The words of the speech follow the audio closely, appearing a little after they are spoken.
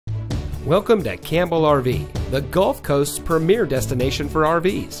Welcome to Campbell RV, the Gulf Coast's premier destination for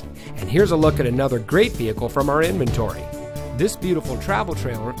RVs. And here's a look at another great vehicle from our inventory. This beautiful travel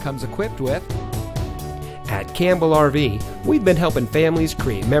trailer comes equipped with... At Campbell RV, we've been helping families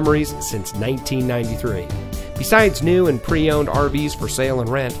create memories since 1993. Besides new and pre-owned RVs for sale and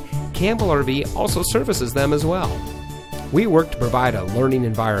rent, Campbell RV also services them as well. We work to provide a learning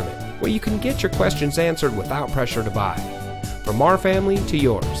environment where you can get your questions answered without pressure to buy. From our family to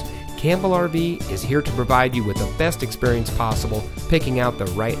yours, Campbell RV is here to provide you with the best experience possible picking out the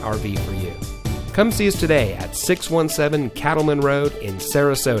right RV for you. Come see us today at 617 Cattlemen Road in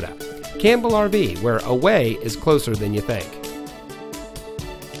Sarasota. Campbell RV, where away is closer than you think.